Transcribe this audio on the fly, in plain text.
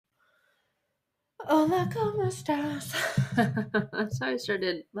Hola, ¿cómo estás? That's how I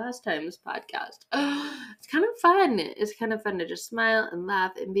started last time's podcast. It's kind of fun. It's kind of fun to just smile and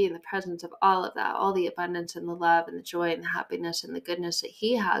laugh and be in the presence of all of that, all the abundance and the love and the joy and the happiness and the goodness that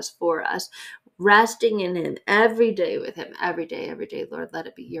He has for us, resting in Him every day with Him, every day, every day. Lord, let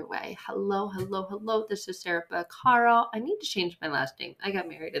it be your way. Hello, hello, hello. This is Sarah Caro. I need to change my last name. I got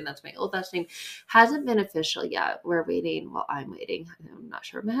married and that's my old last name. Hasn't been official yet. We're waiting. Well, I'm waiting. I'm not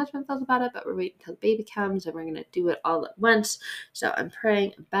sure what my husband feels about it, but we're waiting until the baby comes and we're going to do it all at once. So I'm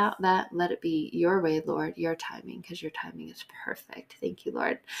praying about that. Let it be your way, Lord, your timing, because your timing is perfect. Thank you,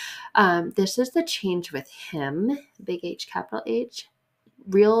 Lord. This is the Change with Him, big H, capital H,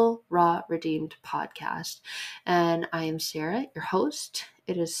 Real Raw Redeemed podcast. And I am Sarah, your host.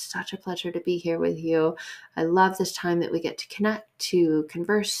 It is such a pleasure to be here with you. I love this time that we get to connect, to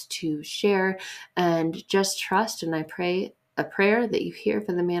converse, to share, and just trust. And I pray a prayer that you hear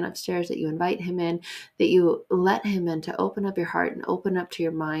from the man upstairs, that you invite him in, that you let him in, to open up your heart and open up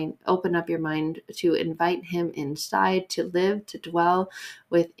your mind to invite him inside, to live, to dwell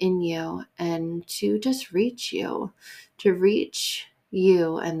within you, and to just reach you, to reach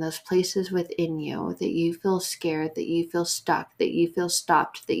you and those places within you that you feel scared, that you feel stuck, that you feel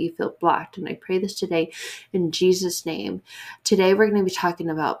stopped, that you feel blocked. And I pray this today in Jesus' name. Today we're going to be talking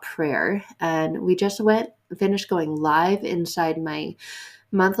about prayer, and we just finished going live inside my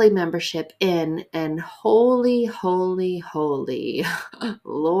monthly membership and holy, holy, holy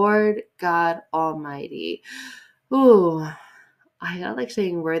Lord God Almighty. Ooh, I felt like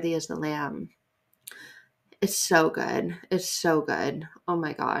saying worthy as the Lamb. It's so good. It's so good. Oh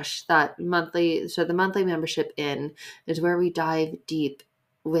my gosh. The monthly membership in is where we dive deep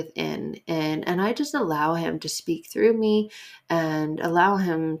within, and I just allow him to speak through me and allow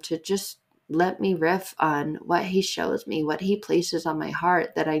him to just let me riff on what he shows me, what he places on my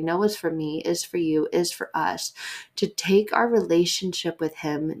heart that I know is for me, is for you, is for us, to take our relationship with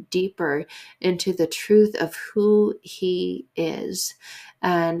him deeper into the truth of who he is.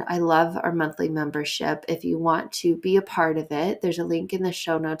 And I love our monthly membership. If you want to be a part of it, there's a link in the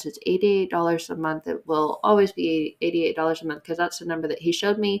show notes. It's $88 a month. It will always be $88 a month because that's the number that he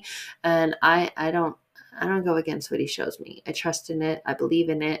showed me. And I don't go against what he shows me. I trust in it. I believe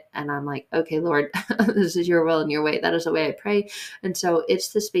in it. And I'm like, okay, Lord, this is your will and your way. That is the way I pray. And so it's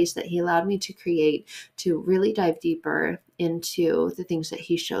the space that he allowed me to create to really dive deeper into the things that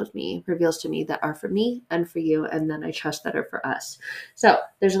he shows me, reveals to me, that are for me and for you, and then I trust that are for us. So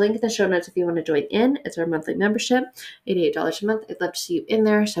there's a link in the show notes if you want to join in. It's our monthly membership, $88 a month. I'd love to see you in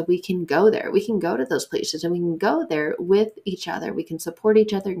there so we can go there. We can go to those places and we can go there with each other. We can support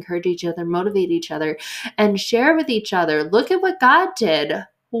each other, encourage each other, motivate each other, and share with each other. Look at what God did.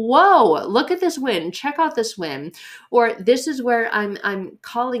 Whoa, look at this win. Check out this win. Or this is where I'm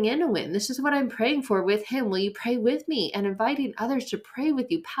calling in a win. This is what I'm praying for with him. Will you pray with me? And inviting others to pray with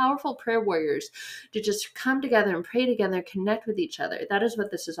you, powerful prayer warriors, to just come together and pray together, connect with each other. That is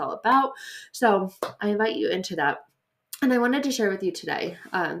what this is all about. So I invite you into that. And I wanted to share with you today.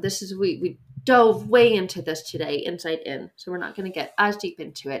 We dove way into this today, inside in. So we're not going to get as deep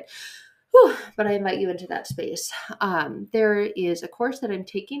into it. But I invite you into that space. There is a course that I'm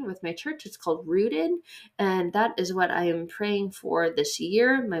taking with my church. It's called Rooted, and that is what I am praying for this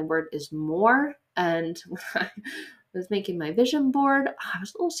year. My word is more. And when I was making my vision board, I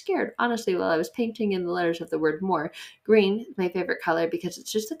was a little scared, honestly, while I was painting in the letters of the word more. Green is my favorite color because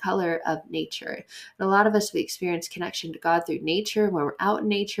it's just the color of nature. And a lot of us, we experience connection to God through nature, when we're out in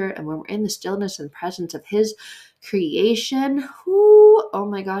nature and when we're in the stillness and presence of his creation. Oh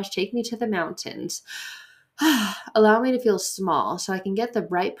my gosh, take me to the mountains. Allow me to feel small so I can get the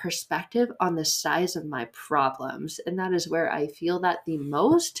right perspective on the size of my problems. And that is where I feel that the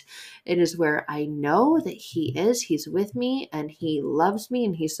most. It is where I know that he's with me, and he loves me,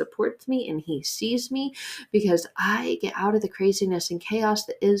 and he supports me, and he sees me, because I get out of the craziness and chaos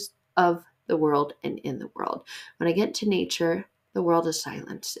that is of the world and in the world. When I get to nature, the world is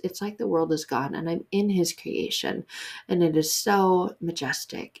silent. It's like the world is gone, and I'm in his creation, and it is so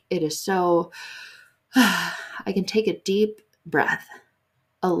majestic. It is so, I can take a deep breath,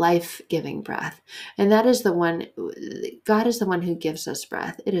 a life-giving breath. And that is the one, God is the one who gives us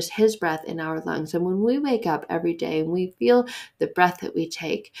breath. It is his breath in our lungs. And when we wake up every day and we feel the breath that we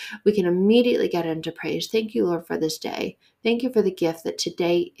take, we can immediately get into praise. Thank you, Lord, for this day. Thank you for the gift that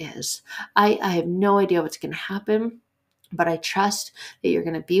today is. I have no idea what's going to happen. But I trust that you're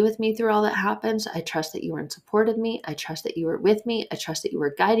going to be with me through all that happens. I trust that you were in support of me. I trust that you were with me. I trust that you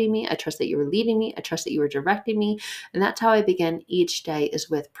were guiding me. I trust that you were leading me. I trust that you were directing me. And that's how I begin each day, is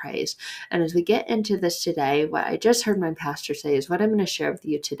with praise. And as we get into this today, what I just heard my pastor say is what I'm going to share with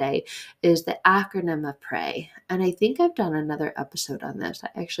you today is the acronym of PRAY. And I think I've done another episode on this.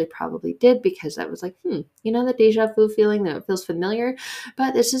 I actually probably did, because I was like, the deja vu feeling, that it feels familiar,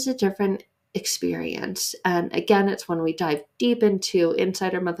 but this is a different experience. And again, it's when we dive deep into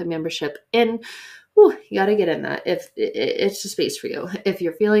inside our monthly membership you got to get in that if it's a space for you, if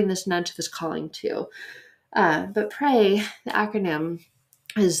you're feeling this nudge, this calling too. But pray, the acronym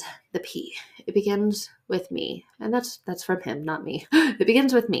is the P. It begins with me. And that's from him, not me. It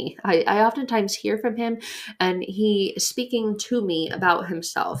begins with me. I oftentimes hear from him, and he is speaking to me about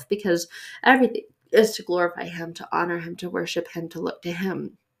himself, because everything is to glorify him, to honor him, to worship him, to look to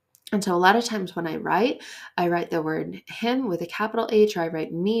him. And so a lot of times when I write the word him with a capital H, or I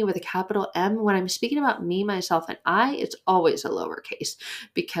write me with a capital M. When I'm speaking about me, myself, and I, it's always a lowercase,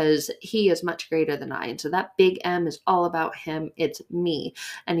 because he is much greater than I. And so that big M is all about him. It's me.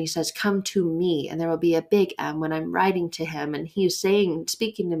 And he says, come to me. And there will be a big M when I'm writing to him. And he's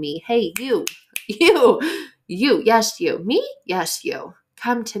speaking to me, hey, you, yes, you, me, yes, you.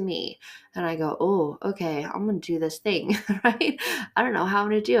 Come to me. And I go, oh, okay, I'm going to do this thing, right? I don't know how I'm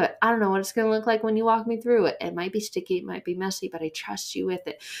going to do it. I don't know what it's going to look like when you walk me through it. It might be sticky, it might be messy, but I trust you with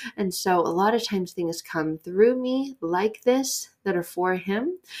it. And so a lot of times things come through me like this that are for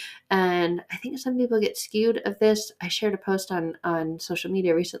him. And I think some people get skewed of this. I shared a post on social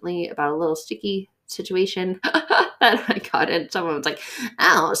media recently about a little sticky situation that I got in. Someone was like,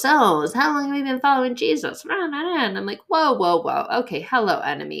 oh, so how long have you been following Jesus? And I'm like, whoa. Okay, hello,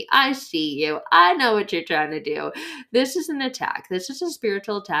 enemy. I see you. I know what you're trying to do. This is an attack. This is a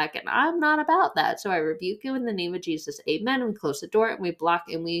spiritual attack, and I'm not about that. So I rebuke you in the name of Jesus. Amen. We close the door and we block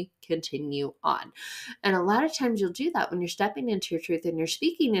and we continue on. And a lot of times you'll do that when you're stepping into your truth and you're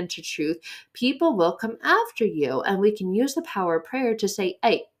speaking into truth. People will come after you, and we can use the power of prayer to say,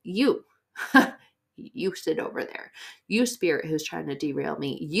 hey, you. You sit over there. You spirit who's trying to derail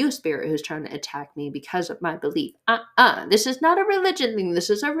me. You spirit who's trying to attack me because of my belief. This is not a religion thing. This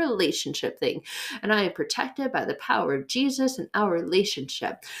is a relationship thing. And I am protected by the power of Jesus and our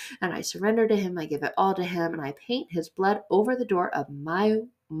relationship. And I surrender to him. I give it all to him. And I paint his blood over the door of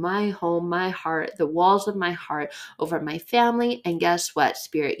my home, my heart, the walls of my heart, over my family. And guess what,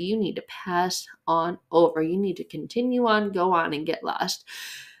 spirit? You need to pass on over. You need to continue on, go on, and get lost.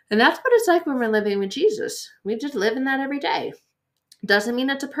 And that's what it's like when we're living with Jesus. We just live in that every day. Doesn't mean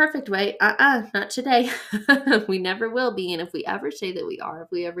it's a perfect way. Not today. We never will be. And if we ever say that we are,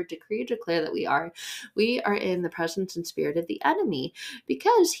 if we ever decree or declare that we are in the presence and spirit of the enemy,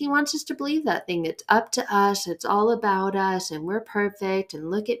 because he wants us to believe that thing. It's up to us. It's all about us, and we're perfect.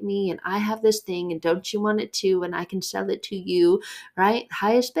 And look at me, and I have this thing, and don't you want it too? And I can sell it to you, right?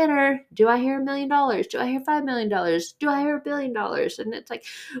 Highest bidder. Do I hear $1 million? Do I hear $5 million? Do I hear $1 billion? And it's like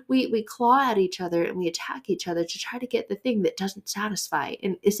we claw at each other and we attack each other to try to get the thing that doesn't satisfy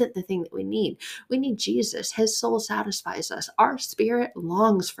and isn't the thing that we need. We need Jesus. His soul satisfies us. Our spirit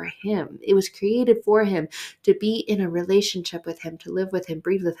longs for him. It was created for him, to be in a relationship with him, to live with him,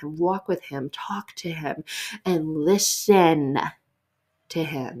 breathe with him, walk with him, talk to him, and listen to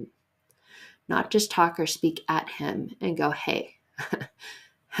him. Not just talk or speak at him and go, hey,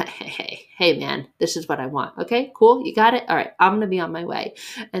 hey, man, this is what I want. Okay, cool. You got it. All right. I'm going to be on my way.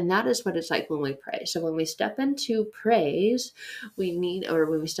 And that is what it's like when we pray. So when we step into praise, when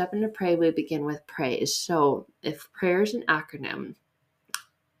we step into pray, we begin with praise. So if prayer is an acronym,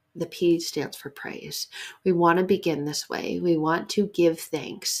 the P stands for praise. We want to begin this way. We want to give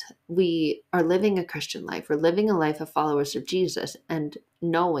thanks. We are living a Christian life. We're living a life of followers of Jesus, and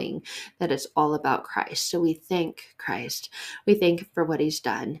knowing that it's all about Christ. So we thank Christ. We thank him for what he's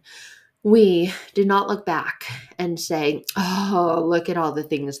done. We do not look back and say, oh, look at all the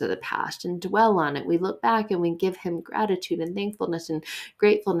things of the past, and dwell on it. We look back and we give him gratitude and thankfulness and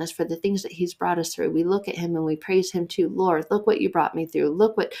gratefulness for the things that he's brought us through. We look at him and we praise him too. Lord, look what you brought me through.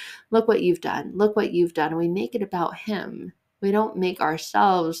 Look what you've done. Look what you've done. And we make it about him. We don't make it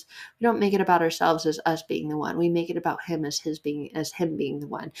about ourselves as us being the one. We make it about him as him being the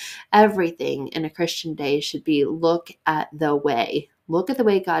one. Everything in a Christian day should be look at the way. Look at the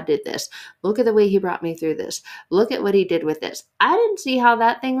way God did this. Look at the way he brought me through this. Look at what he did with this. I didn't see how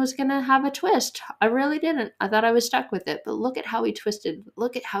that thing was going to have a twist. I really didn't. I thought I was stuck with it. But look at how he twisted.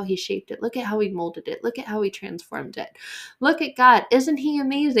 Look at how he shaped it. Look at how he molded it. Look at how he transformed it. Look at God. Isn't he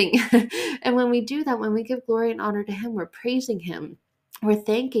amazing? And when we do that, when we give glory and honor to him, we're praising him. We're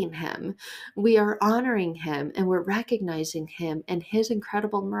thanking him. We are honoring him, and we're recognizing him and his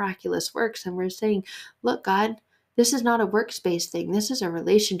incredible, miraculous works. And we're saying, look, God, this is not a workspace thing. This is a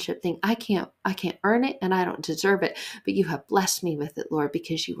relationship thing. I can't earn it, and I don't deserve it, but you have blessed me with it, Lord,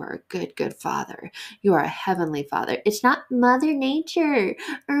 because you are a good, good Father. You are a heavenly Father. It's not Mother Nature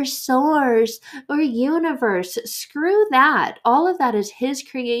or source or universe. Screw that. All of that is his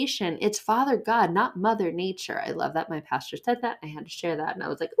creation. It's Father God, not Mother Nature. I love that my pastor said that. I had to share that. And I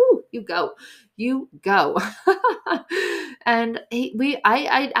was like, ooh, you go. You go. And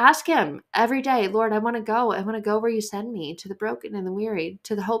I ask him every day, Lord, I want to go. I want to go where you send me, to the broken and the weary,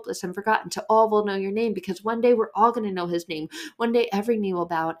 to the hopeless and forgotten, to all will know your name, because one day we're all going to know his name. One day every knee will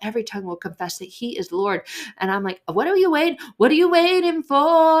bow and every tongue will confess that he is Lord. And I'm like, what are you waiting? What are you waiting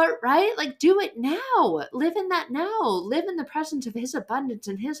for? Right? Like, do it now. Live in that now. Live in the presence of his abundance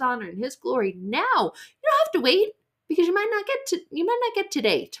and his honor and his glory now. You don't have to wait, because you might not get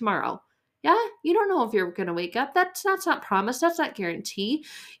today, tomorrow. Yeah, you don't know if you're going to wake up. That's not promise. That's not guarantee.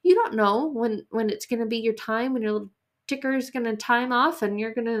 You don't know when it's going to be your time, when your little ticker is going to time off and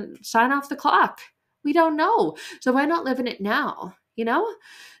you're going to sign off the clock. We don't know. So why not live in it now?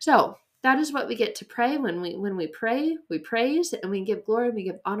 So that is what we get to pray. When we pray, we praise and we give glory and we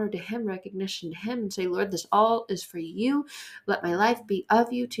give honor to him, recognition to him, and say, Lord, this all is for you. Let my life be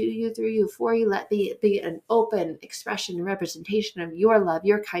of you, to you, through you, for you. Let me be an open expression and representation of your love,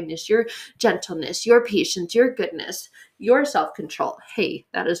 your kindness, your gentleness, your patience, your goodness, your self-control. Hey,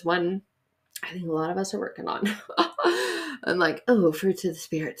 that is one I think a lot of us are working on. I'm like, oh, fruits of the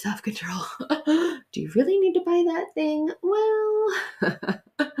spirit, self-control. Do you really need to buy that thing? Well,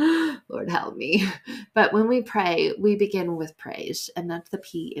 Lord help me. But when we pray, we begin with praise, and that's the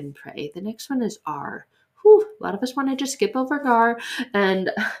P in pray. The next one is R. Whew, a lot of us want to just skip over GAR,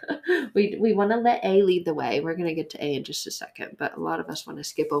 and we want to let A lead the way. We're going to get to A in just a second, but a lot of us want to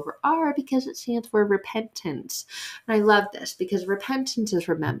skip over R because it stands for repentance. And I love this because repentance is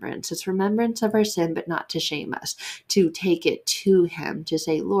remembrance. It's remembrance of our sin, but not to shame us, to take it to him, to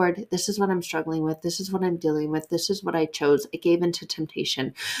say, Lord, this is what I'm struggling with. This is what I'm dealing with. This is what I chose. I gave into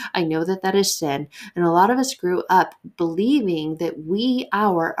temptation. I know that is sin. And a lot of us grew up believing that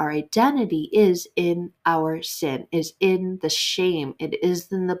our identity is in our sin, is in the shame. It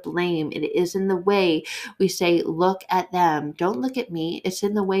is in the blame. It is in the way we say, look at them. Don't look at me. It's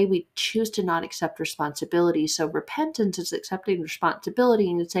in the way we choose to not accept responsibility. So repentance is accepting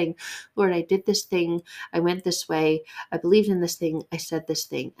responsibility and saying, Lord, I did this thing. I went this way. I believed in this thing. I said this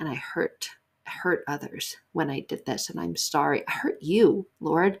thing, and I hurt others when I did this, and I'm sorry. I hurt you,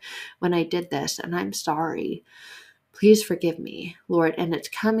 Lord, when I did this, and I'm sorry. Please forgive me, Lord. And it's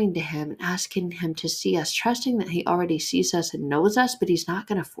coming to him and asking him to see us, trusting that he already sees us and knows us, but he's not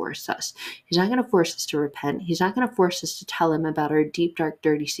going to force us. He's not going to force us to repent. He's not going to force us to tell him about our deep, dark,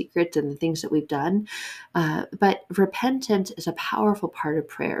 dirty secrets and the things that we've done. But repentance is a powerful part of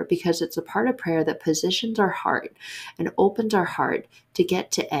prayer, because it's a part of prayer that positions our heart and opens our heart to get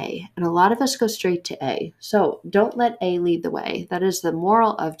to A. And a lot of us go straight to A. So don't let A lead the way. That is the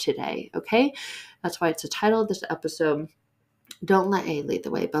moral of today, okay? That's why it's the title of this episode. Don't let A lead the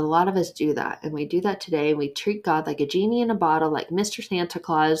way. But a lot of us do that. And we do that today. We treat God like a genie in a bottle, like Mr. Santa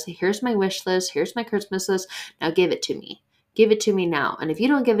Claus. Here's my wish list. Here's my Christmas list. Now give it to me. Give it to me now. And if you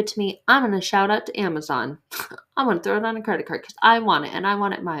don't give it to me, I'm going to shout out to Amazon. I'm going to throw it on a credit card because I want it and I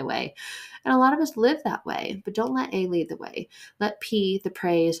want it my way. And a lot of us live that way. But don't let A lead the way. Let P, the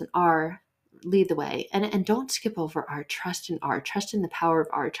praise, and R lead the way. And don't skip over our trust in R, trust in the power of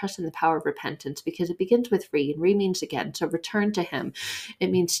R, trust in the power of repentance, because it begins with re, and re means again. So return to him.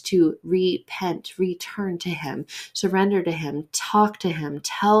 It means to repent, return to him, surrender to him, talk to him,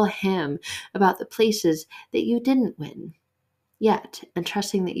 tell him about the places that you didn't win yet, and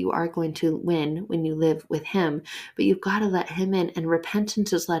trusting that you are going to win when you live with him. But you've got to let him in, and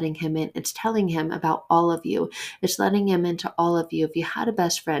repentance is letting him in. It's telling him about all of you. It's letting him into all of you. If you had a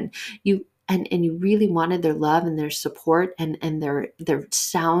best friend, and you really wanted their love and their support and their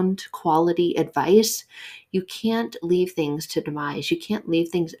sound quality advice, you can't leave things to demise. You can't leave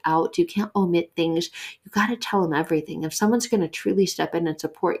things out. You can't omit things. You got to tell them everything. If someone's going to truly step in and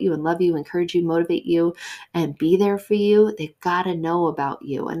support you and love you, encourage you, motivate you, and be there for you, they've got to know about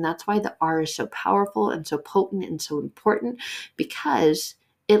you. And that's why the R is so powerful and so potent and so important, because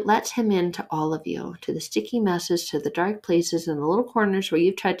it lets him into all of you, to the sticky messes, to the dark places, and the little corners where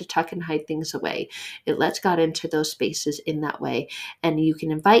you've tried to tuck and hide things away. It lets God into those spaces in that way. And you can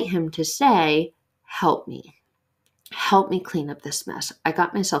invite him to say, help me. Help me clean up this mess. I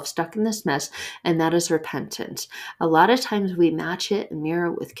got myself stuck in this mess, and that is repentance. A lot of times we match it and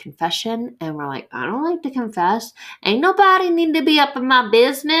mirror it with confession, and we're like, I don't like to confess. Ain't nobody need to be up in my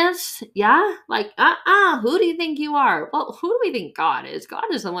business. Yeah? Like, who do you think you are? Well, who do we think God is? God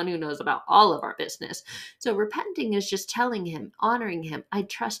is the one who knows about all of our business. So repenting is just telling him, honoring him, I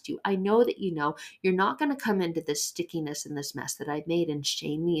trust you. I know that you know. You're not going to come into this stickiness and this mess that I made and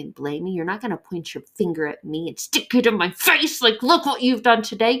shame me and blame me. You're not going to point your finger at me and stick it in my face like, look what you've done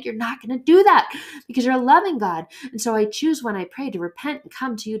today. You're not going to do that because you're a loving God. And so I choose when I pray to repent and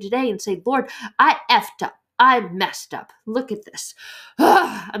come to you today and say, Lord, I effed up. I messed up. Look at this.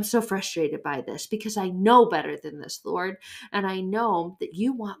 I'm so frustrated by this because I know better than this, Lord. And I know that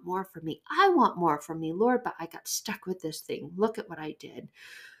you want more from me. I want more from me, Lord, but I got stuck with this thing. Look at what I did.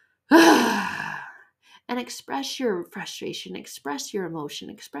 And express your frustration, express your emotion,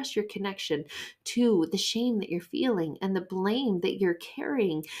 express your connection to the shame that you're feeling and the blame that you're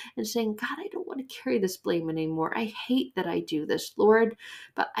carrying and saying, God, I don't want to carry this blame anymore. I hate that I do this, Lord,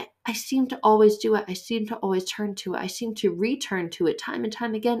 but I seem to always do it. I seem to always turn to it. I seem to return to it time and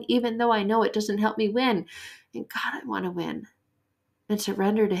time again, even though I know it doesn't help me win. And God, I want to win. And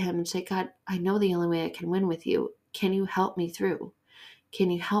surrender to him and say, God, I know the only way I can win with you. Can you help me through? Can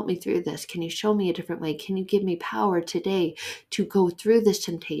you help me through this? Can you show me a different way? Can you give me power today to go through this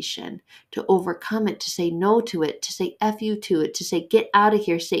temptation, to overcome it, to say no to it, to say F you to it, to say, get out of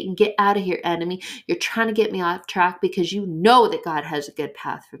here, Satan, get out of here, enemy. You're trying to get me off track because you know that God has a good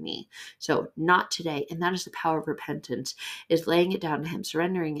path for me. So not today. And that is the power of repentance, is laying it down to him,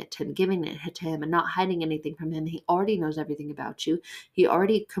 surrendering it to him, giving it to him, and not hiding anything from him. He already knows everything about you. He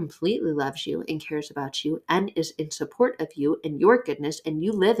already completely loves you and cares about you and is in support of you and your goodness and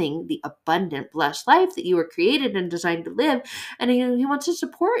you living the abundant, blessed life that you were created and designed to live. And he wants to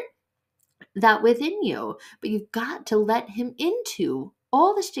support that within you. But you've got to let him into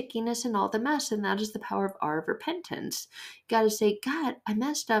all the stickiness and all the mess. And that is the power of our repentance. You got to say, God, I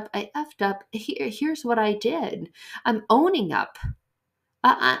messed up. I effed up. Here's what I did. I'm owning up.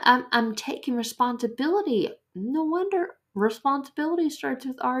 I'm taking responsibility. No wonder responsibility starts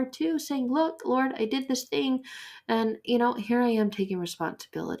with R too, saying, look, Lord, I did this thing and, here I am taking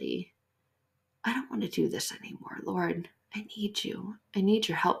responsibility. I don't want to do this anymore, Lord. I need you. I need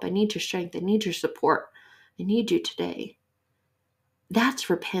your help. I need your strength. I need your support. I need you today. That's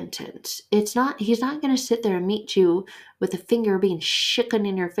repentance. He's not going to sit there and meet you with a finger being shaken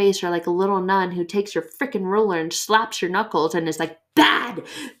in your face or like a little nun who takes your freaking ruler and slaps your knuckles and is like, bad,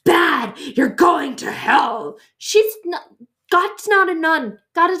 bad, you're going to hell. God's not a nun.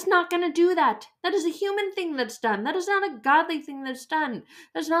 God is not going to do that. That is a human thing that's done. That is not a godly thing that's done.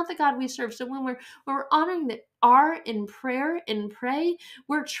 That's not the God we serve. So when we're honoring the R in prayer and pray,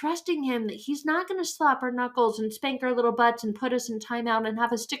 we're trusting him that he's not going to slap our knuckles and spank our little butts and put us in timeout and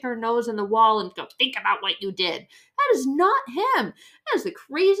have us stick our nose in the wall and go, think about what you did. That is not him. That is the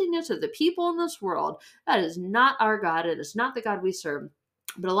craziness of the people in this world. That is not our God. It is not the God we serve.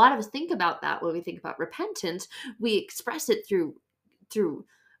 But a lot of us think about that when we think about repentance. We express it through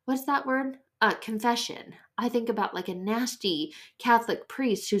what's that word? Confession. I think about like a nasty Catholic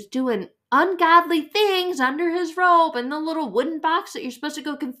priest who's doing ungodly things under his robe and the little wooden box that you're supposed to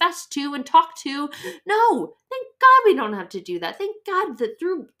go confess to and talk to. No, thank God we don't have to do that. Thank God that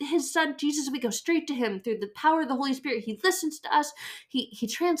through his son Jesus, we go straight to him through the power of the Holy Spirit. He listens to us. He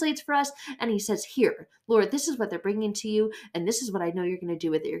translates for us and he says, here, Lord, this is what they're bringing to you. And this is what I know you're going to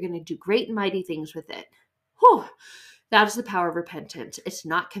do with it. You're going to do great and mighty things with it. Whew. That is the power of repentance. It's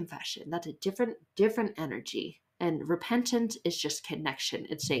not confession. That's a different energy. And repentance is just connection.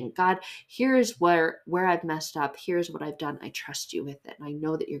 It's saying, God, here is where I've messed up. Here's what I've done. I trust you with it. And I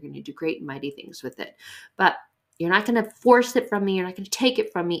know that you're going to do great and mighty things with it. But you're not going to force it from me. You're not going to take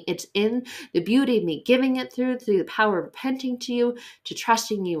it from me. It's in the beauty of me giving it through the power of repenting to you, to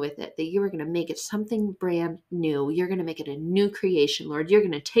trusting you with it, that you are going to make it something brand new. You're going to make it a new creation, Lord. You're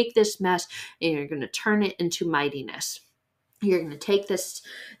going to take this mess and you're going to turn it into mightiness. You're going to take this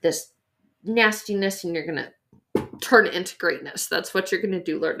nastiness and you're going to turn it into greatness. That's what you're going to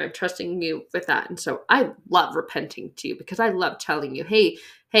do, Lord. And I'm trusting you with that. And so I love repenting to you because I love telling you, hey,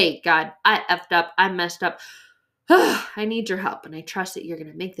 God, I effed up. I messed up. I need your help. And I trust that you're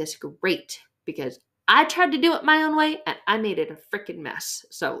going to make this great because I tried to do it my own way and I made it a freaking mess.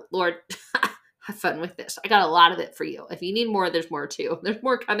 So Lord, have fun with this. I got a lot of it for you. If you need more, there's more too. There's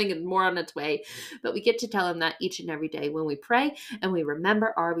more coming and more on its way. But we get to tell him that each and every day when we pray and we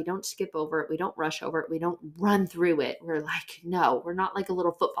remember we don't skip over it. We don't rush over it. We don't run through it. We're like, no, we're not like a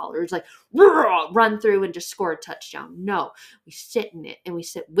little footballer who's like, run through and just score a touchdown. No, we sit in it and we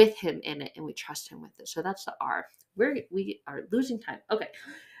sit with him in it and we trust him with it. So that's the R. We are losing time. Okay.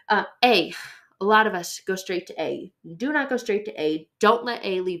 A. A lot of us go straight to A. Do not go straight to A. Don't let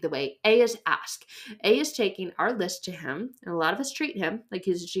A lead the way. A is ask. A is taking our list to him, and a lot of us treat him like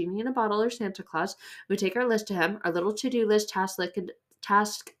he's a genie in a bottle or Santa Claus. We take our list to him, our little to-do list, task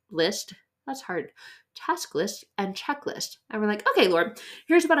list. That's hard. Task list and checklist. And we're like, okay, Lord,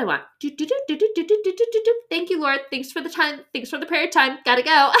 here's what I want. Thank you, Lord. Thanks for the time. Thanks for the prayer time. Gotta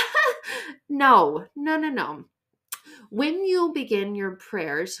go. No. When you begin your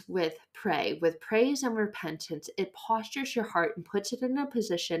prayers with praise and repentance, it postures your heart and puts it in a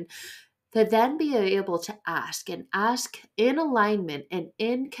position to then be able to ask and ask in alignment and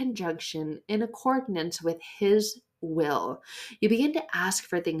in conjunction, in accordance with His will. You begin to ask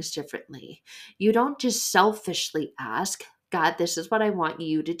for things differently. You don't just selfishly ask, God, this is what I want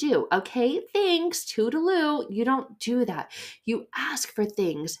you to do. Okay, thanks, toodaloo. You don't do that. You ask for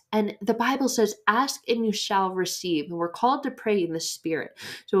things. And the Bible says, ask and you shall receive. And we're called to pray in the Spirit.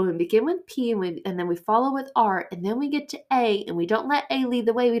 So when we begin with P and then we follow with R and then we get to A and we don't let A lead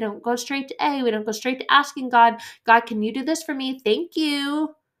the way. We don't go straight to A. We don't go straight to asking God, God, can you do this for me? Thank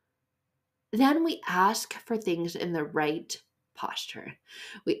you. Then we ask for things in the right posture.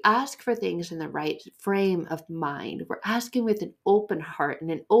 We ask for things in the right frame of mind. We're asking with an open heart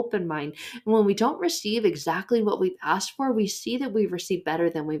and an open mind. And when we don't receive exactly what we've asked for, we see that we've received better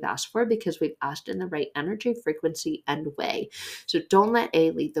than we've asked for because we've asked in the right energy, frequency, and way. So don't let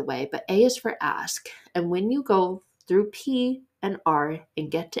A lead the way, but A is for ask. And when you go through P and R and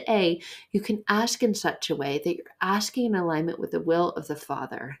get to A, you can ask in such a way that you're asking in alignment with the will of the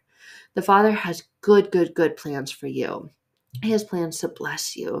Father. The Father has good plans for you. He has plans to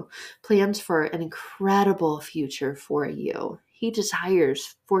bless you, plans for an incredible future for you. He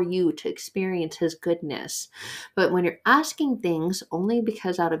desires for you to experience His goodness. But when you're asking things only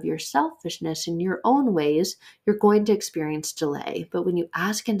because out of your selfishness and your own ways, you're going to experience delay. But when you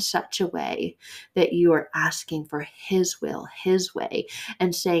ask in such a way that you are asking for His will, His way,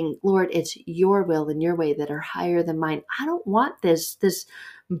 and saying, Lord, it's your will and your way that are higher than mine. I don't want this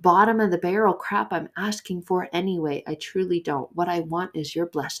bottom of the barrel crap I'm asking for anyway. I truly don't. What I want is your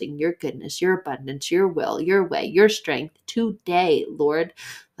blessing, your goodness, your abundance, your will, your way, your strength today, Lord.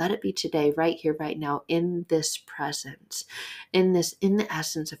 Let it be today, right here, right now, in this presence, in the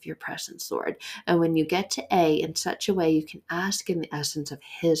essence of your presence, Lord. And when you get to A in such a way, you can ask in the essence of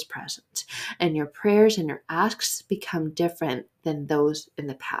His presence, and your prayers and your asks become different than those in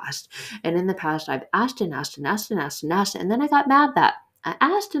the past. And in the past, I've asked and asked and asked and asked and asked, and then I got mad that I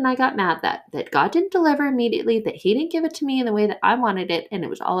asked and I got mad that God didn't deliver immediately, that He didn't give it to me in the way that I wanted it, and it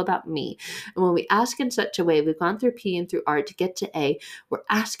was all about me. And when we ask in such a way, we've gone through P and through R to get to A, we're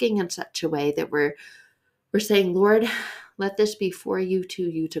asking in such a way that we're saying, Lord, let this be for you,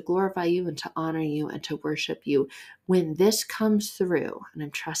 to glorify you and to honor you and to worship you. When this comes through, and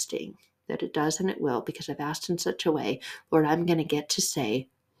I'm trusting that it does and it will, because I've asked in such a way, Lord, I'm going to get to say,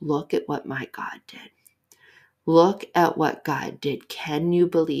 look at what my God did. Look at what God did. Can you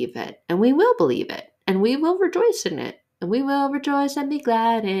believe it? And we will believe it. And we will rejoice in it. And we will rejoice and be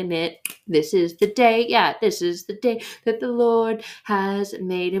glad in it. This is the day. Yeah, this is the day that the Lord has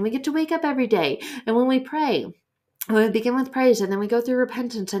made. And we get to wake up every day. And when we pray, when we begin with praise, and then we go through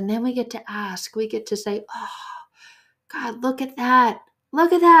repentance, and then we get to ask. We get to say, oh, God, look at that.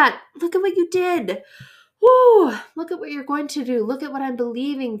 Look at that. Look at what you did. Woo! Look at what you're going to do. Look at what I'm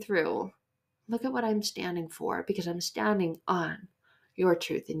believing through. Look at what I'm standing for, because I'm standing on your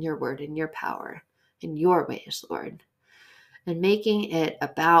truth and your word and your power and your ways, Lord, and making it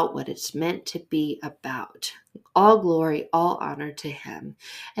about what it's meant to be about. All glory, all honor to Him.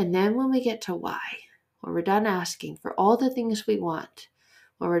 And then when we get to why, when we're done asking for all the things we want,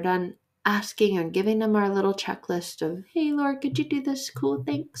 when we're done asking and giving Him our little checklist of, hey, Lord, could you do this? Cool,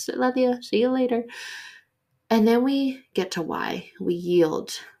 thanks, I love you, see you later. And then we get to why. We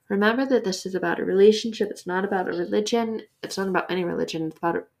yield. Remember that this is about a relationship. It's not about a religion. It's not about any religion. It's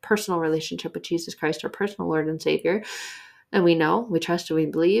about a personal relationship with Jesus Christ, our personal Lord and Savior. And we know, we trust, and we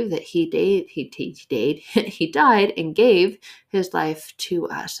believe that He died and gave His life to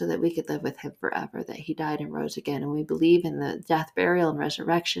us so that we could live with Him forever, that He died and rose again. And we believe in the death, burial, and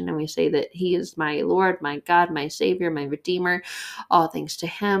resurrection. And we say that He is my Lord, my God, my Savior, my Redeemer. All things to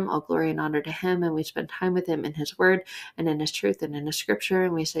Him, all glory and honor to Him. And we spend time with Him in His word and in His truth and in His scripture.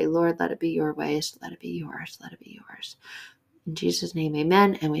 And we say, Lord, let it be your ways. Let it be yours. Let it be yours. In Jesus' name,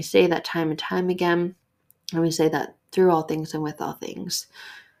 amen. And we say that time and time again. And we say that through all things and with all things,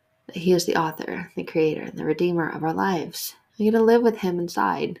 that He is the author, the creator, and the redeemer of our lives. We get to live with Him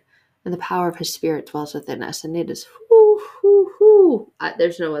inside, and the power of His Spirit dwells within us. And it is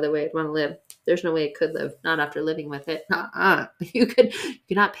There's no other way I'd want to live. There's no way I could live, not after living with it. You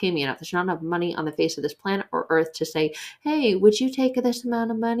cannot pay me enough. There's not enough money on the face of this planet or earth to say, hey, would you take this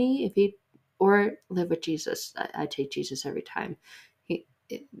amount of money if you, or live with Jesus? I take Jesus every time.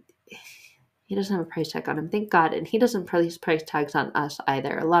 He doesn't have a price tag on him, thank God. And he doesn't place price tags on us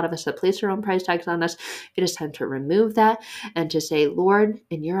either. A lot of us have placed our own price tags on us. It is time to remove that and to say, Lord,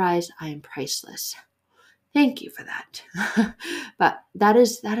 in your eyes, I am priceless. Thank you for that. But that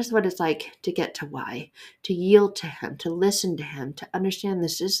is what it's like to get to why, to yield to him, to listen to him, to understand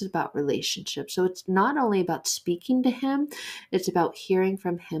this is about relationship. So it's not only about speaking to him, it's about hearing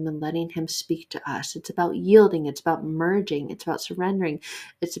from him and letting him speak to us. It's about yielding. It's about merging. It's about surrendering.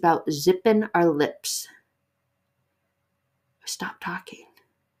 It's about zipping our lips. Stop talking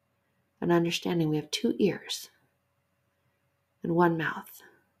and understanding we have 2 ears and 1 mouth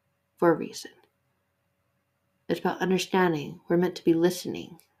for a reason. It's about understanding we're meant to be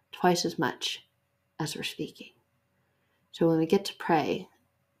listening twice as much as we're speaking. So when we get to pray,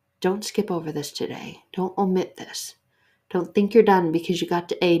 don't skip over this today. Don't omit this. Don't think you're done because you got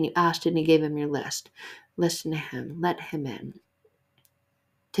to A and you asked and you gave him your list. Listen to him. Let him in.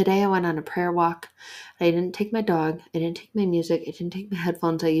 Today I went on a prayer walk. I didn't take my dog. I didn't take my music. I didn't take my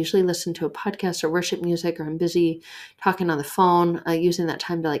headphones. I usually listen to a podcast or worship music, or I'm busy talking on the phone, using that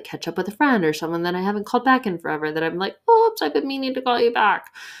time to catch up with a friend or someone that I haven't called back in forever that I'm like, oops, I've been meaning to call you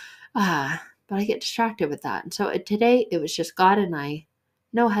back. But I get distracted with that. And so today it was just God and I,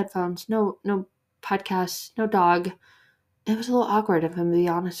 no headphones, no podcasts, no dog. It was a little awkward, if I'm going to be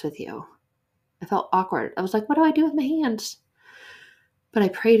honest with you. I felt awkward. I was like, what do I do with my hands? But I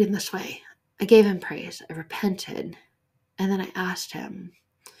prayed in this way. I gave him praise. I repented. And then I asked him.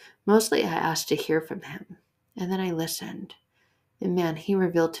 Mostly I asked to hear from him. And then I listened. And man, he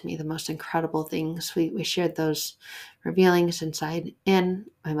revealed to me the most incredible things. We shared those revealings inside in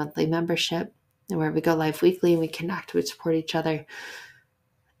my monthly membership, and where we go live weekly and we connect, we support each other.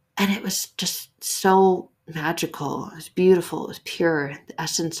 And it was just so magical. It was beautiful. It was pure. The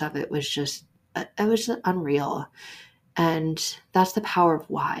essence of it was just, it was unreal. And that's the power of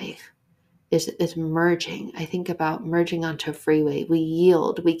why, is merging. I think about merging onto a freeway. We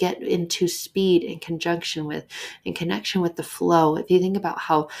yield. We get into speed in conjunction with, in connection with the flow. If you think about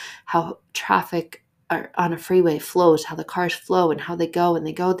how traffic on a freeway flows, how the cars flow and how they go, and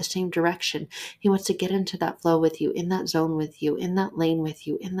they go the same direction. He wants to get into that flow with you, in that zone with you, in that lane with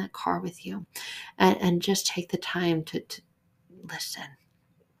you, in that car with you, and just take the time to listen.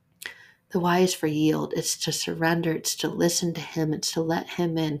 The why is for yield. It's to surrender. It's to listen to him. It's to let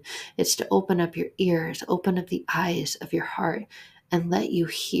him in. It's to open up your ears, open up the eyes of your heart, and let you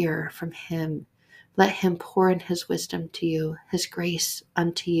hear from him. Let him pour in his wisdom to you, his grace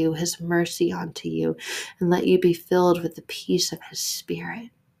unto you, his mercy unto you, and let you be filled with the peace of his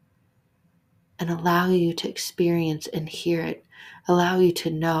spirit, and allow you to experience and hear it. Allow you to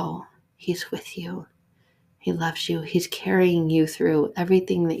know he's with you. He loves you. He's carrying you through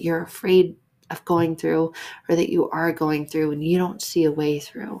everything that you're afraid of going through, or that you are going through and you don't see a way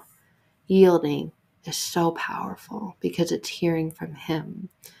through. Yielding is so powerful because it's hearing from him.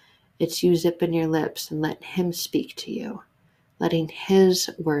 It's you zipping your lips and letting him speak to you, letting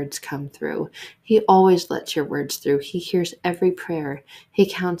his words come through. He always lets your words through. He hears every prayer. He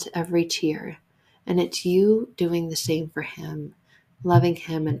counts every tear. And it's you doing the same for him, loving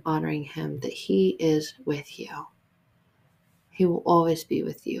him and honoring him, that he is with you. He will always be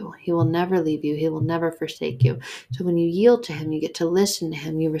with you. He will never leave you. He will never forsake you. So when you yield to him, you get to listen to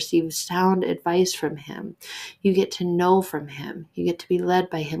him. You receive sound advice from him. You get to know from him. You get to be led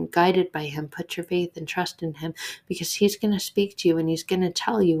by him, guided by him. Put your faith and trust in him, because he's going to speak to you and he's going to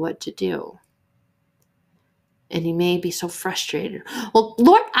tell you what to do. And you may be so frustrated. Well,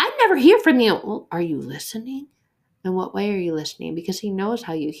 Lord, I never hear from you. Well, are you listening? In what way are you listening? Because he knows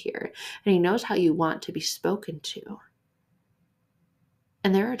how you hear, and he knows how you want to be spoken to.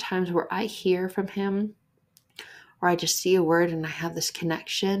 And there are times where I hear from him, or I just see a word and I have this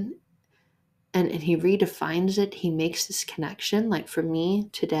connection, and he redefines it. He makes this connection. Like for me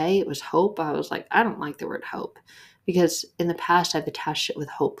today, it was hope. I was like, I don't like the word hope, because in the past I've attached it with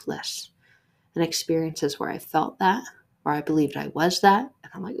hopeless, and experiences where I felt that, or I believed I was that.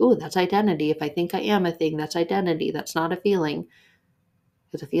 And I'm like, oh, that's identity. If I think I am a thing, that's identity. That's not a feeling.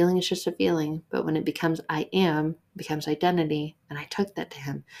 Because a feeling is just a feeling. But when it becomes I am, it becomes identity. And I took that to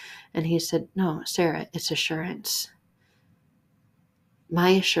him. And he said, no, Sarah, it's assurance. My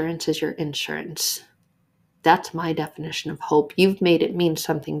assurance is your insurance. That's my definition of hope. You've made it mean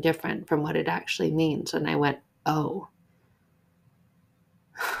something different from what it actually means. And I went, oh.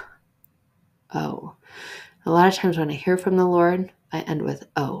 Oh. A lot of times when I hear from the Lord, I end with,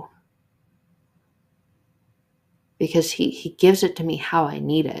 oh, because he gives it to me how I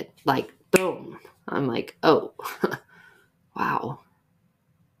need it. Like, boom. I'm like, oh, wow,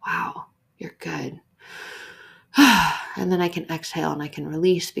 you're good. And then I can exhale and I can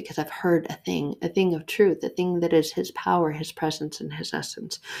release because I've heard a thing of truth, a thing that is his power, his presence, and his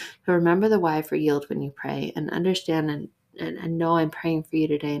essence. So remember the why for yield when you pray, and understand and know I'm praying for you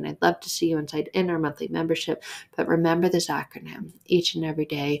today. And I'd love to see you inside in our monthly membership. But remember this acronym each and every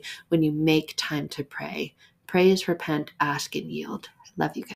day when you make time to pray. Praise, repent, ask, and yield. Love you guys.